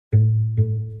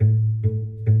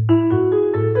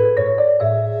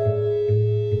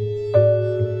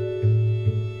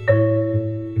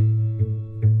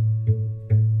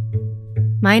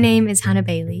My name is Hannah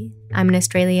Bailey. I'm an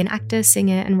Australian actor,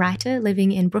 singer, and writer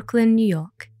living in Brooklyn, New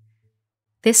York.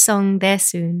 This song, There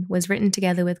Soon, was written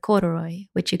together with Corduroy,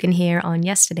 which you can hear on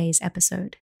yesterday's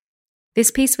episode.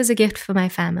 This piece was a gift for my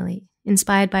family,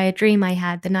 inspired by a dream I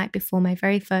had the night before my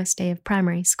very first day of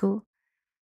primary school.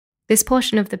 This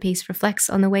portion of the piece reflects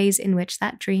on the ways in which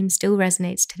that dream still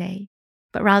resonates today,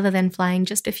 but rather than flying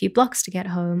just a few blocks to get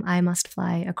home, I must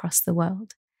fly across the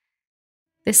world.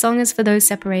 This song is for those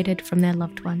separated from their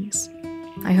loved ones.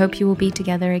 I hope you will be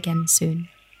together again soon.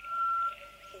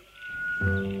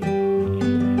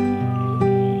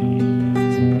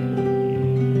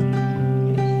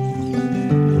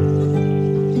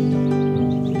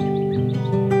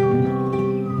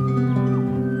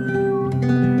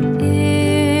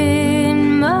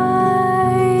 In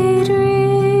my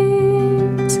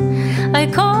dreams, I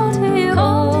called you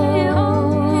overseas,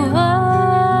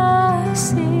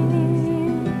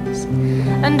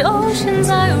 and oceans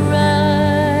I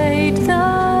ride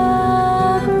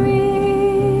the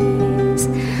breeze.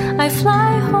 I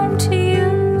fly home to you,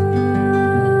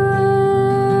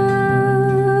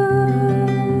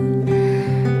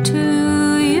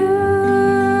 to you.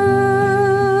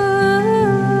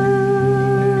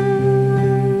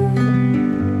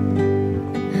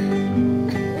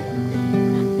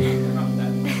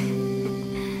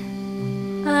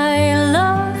 I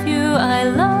love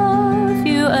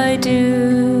you, I do.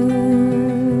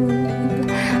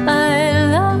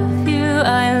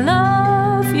 I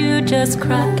love you, just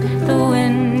crack the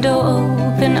window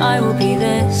open, I will be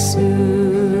there soon.